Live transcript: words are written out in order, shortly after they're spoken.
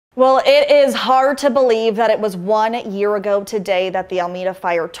Well, it is hard to believe that it was 1 year ago today that the Almeda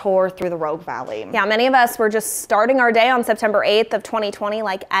fire tore through the Rogue Valley. Yeah, many of us were just starting our day on September 8th of 2020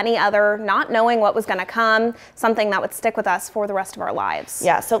 like any other, not knowing what was going to come, something that would stick with us for the rest of our lives.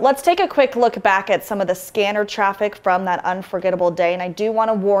 Yeah, so let's take a quick look back at some of the scanner traffic from that unforgettable day, and I do want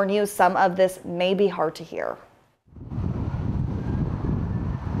to warn you, some of this may be hard to hear.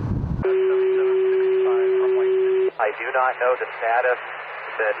 I do not know the status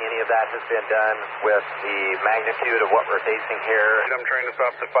that any of that has been done with the magnitude of what we're facing here. I'm trying to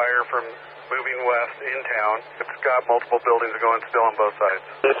stop the fire from moving west in town. It's got multiple buildings going still on both sides.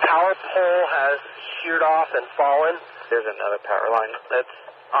 The power pole has sheared off and fallen. There's another power line that's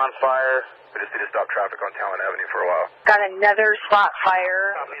on fire. We just need to stop traffic on Talon Avenue for a while. Got another spot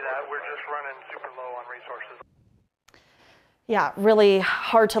fire. Copy that. We're just running super low on resources. Yeah, really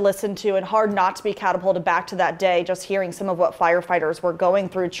hard to listen to and hard not to be catapulted back to that day, just hearing some of what firefighters were going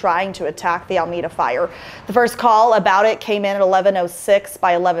through trying to attack the Almeda fire. The first call about it came in at 11:06.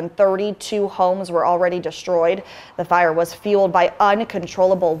 By 11:30, 2 homes were already destroyed. The fire was fueled by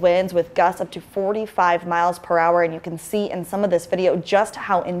uncontrollable winds with gusts up to 45 miles per hour, and you can see in some of this video just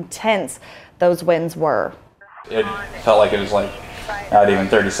how intense those winds were. It felt like it was like not even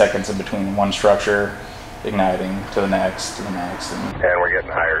 30 seconds in between one structure igniting to the next, and we're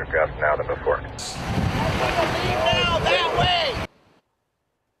getting higher gusts now than before.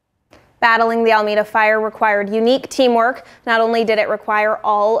 Battling the Almeda fire required unique teamwork. Not only did it require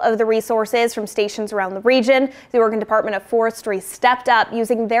all of the resources from stations around the region, the Oregon Department of Forestry stepped up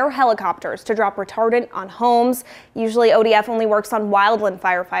using their helicopters to drop retardant on homes. Usually ODF only works on wildland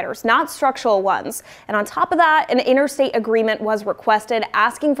firefighters, not structural ones. And on top of that, an interstate agreement was requested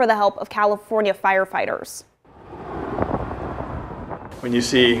asking for the help of California firefighters. When you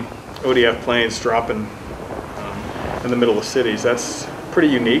see ODF planes dropping in the middle of cities, that's pretty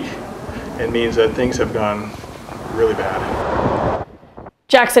unique. It means that things have gone really bad.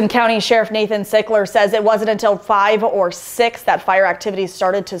 Jackson County Sheriff Nathan Sickler says it wasn't until 5 or 6 that fire activity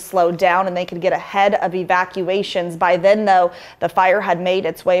started to slow down and they could get ahead of evacuations. By then, though, the fire had made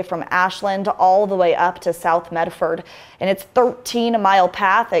its way from Ashland all the way up to South Medford. In its 13-mile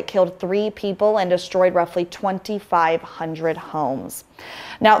path, it killed 3 people and destroyed roughly 2,500 homes.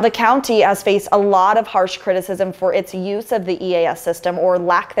 Now, the county has faced a lot of harsh criticism for its use of the EAS system, or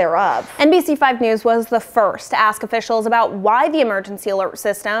lack thereof. NBC5 News was the first to ask officials about why the emergency alert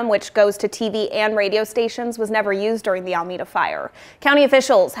system, which goes to TV and radio stations, was never used during the Almeda fire. County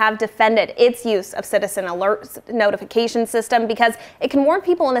officials have defended its use of citizen alert notification system because it can warn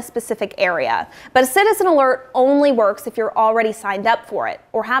people in a specific area. But a citizen alert only works if you're already signed up for it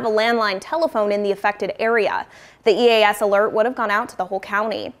or have a landline telephone in the affected area. The EAS alert would have gone out to the whole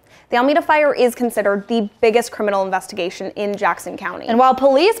county. The Almeda fire is considered the biggest criminal investigation in Jackson County. And while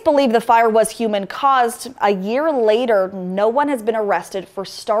police believe the fire was human-caused, a year later, no one has been arrested for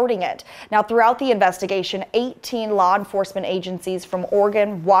starting it. Now, throughout the investigation, 18 law enforcement agencies from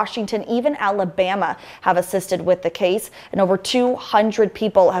Oregon, Washington, even Alabama have assisted with the case, and over 200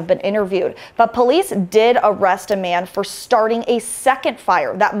 people have been interviewed. But police did arrest a man for starting a second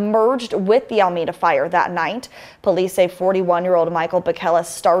fire that merged with the Almeda fire that night. Police say 41-year-old Michael Bacella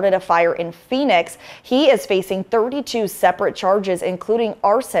started a fire in Phoenix. He is facing 32 separate charges, including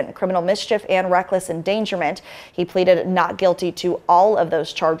arson, criminal mischief, and reckless endangerment. He pleaded not guilty to all of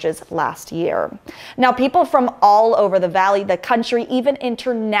those charges last year. Now, people from all over the valley, the country, even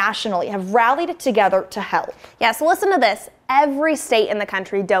internationally, have rallied together to help. Yeah, so listen to this. Every state in the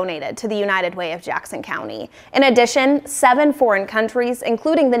country donated to the United Way of Jackson County. In addition, 7 foreign countries,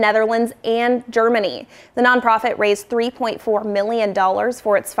 including the Netherlands and Germany. The nonprofit raised $3.4 million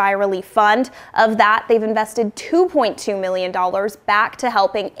for its fire relief fund. Of that, they've invested $2.2 million back to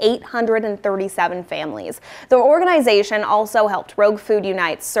helping 837 families. The organization also helped Rogue Food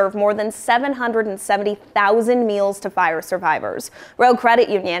Unites serve more than 770,000 meals to fire survivors. Rogue Credit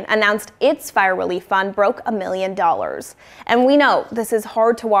Union announced its fire relief fund broke $1 million. And we know this is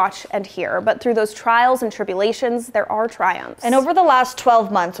hard to watch and hear, but through those trials and tribulations, there are triumphs. And over the last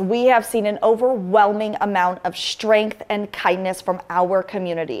 12 months, we have seen an overwhelming amount of strength and kindness from our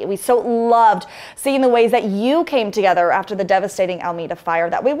community. We so loved seeing the ways that you came together after the devastating Almeda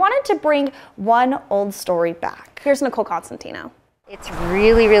fire that we wanted to bring one old story back. Here's Nicole Constantino. It's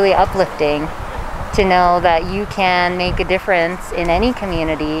really, really uplifting to know that you can make a difference in any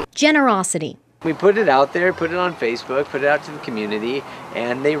community. Generosity. We put it out there, put it on Facebook, put it out to the community,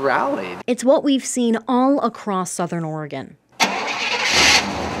 and they rallied. It's what we've seen all across Southern Oregon.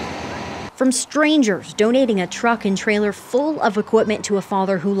 From strangers donating a truck and trailer full of equipment to a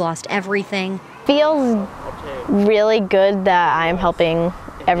father who lost everything. Feels really good that I'm helping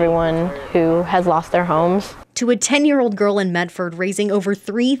everyone who has lost their homes. To a 10-year-old girl in Medford raising over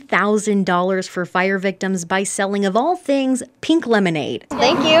 $3,000 for fire victims by selling, of all things, pink lemonade.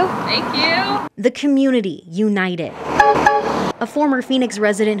 Thank you. Thank you. The community united. A former Phoenix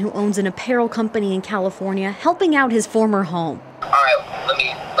resident who owns an apparel company in California helping out his former home. All right, let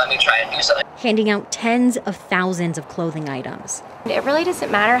me try and do something. Handing out tens of thousands of clothing items. It really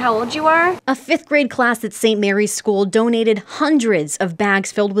doesn't matter how old you are. A 5th grade class at St. Mary's School donated hundreds of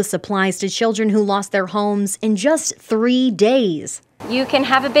bags filled with supplies to children who lost their homes in just 3 days. You can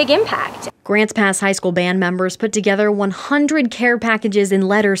have a big impact. Grants Pass High School band members put together 100 care packages and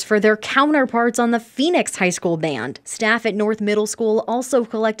letters for their counterparts on the Phoenix High School band. Staff at North Middle School also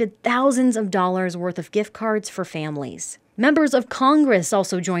collected thousands of dollars worth of gift cards for families. Members of Congress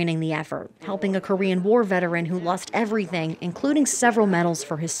also joining the effort, helping a Korean War veteran who lost everything, including several medals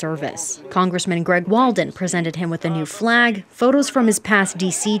for his service. Congressman Greg Walden presented him with a new flag, photos from his past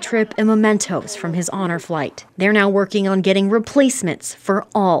D.C. trip, and mementos from his honor flight. They're now working on getting replacements for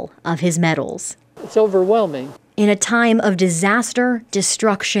all of his medals. It's overwhelming. In a time of disaster,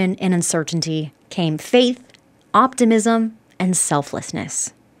 destruction, and uncertainty came faith, optimism, and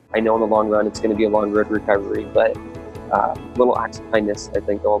selflessness. I know in the long run it's going to be a long road to recovery, but little acts of kindness, I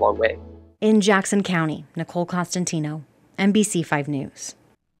think, go a long way. In Jackson County, Nicole Costantino, NBC 5 News.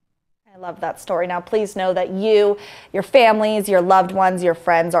 I love that story. Now, please know that you, your families, your loved ones, your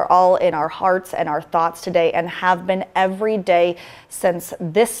friends are all in our hearts and our thoughts today and have been every day since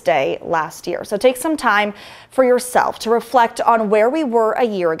this day last year. So take some time for yourself to reflect on where we were a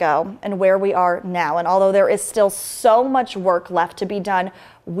year ago and where we are now. And although there is still so much work left to be done,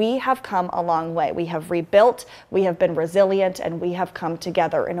 we have come a long way. We have rebuilt, we have been resilient, and we have come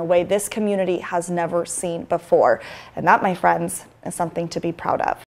together in a way this community has never seen before. And that, my friends, is something to be proud of.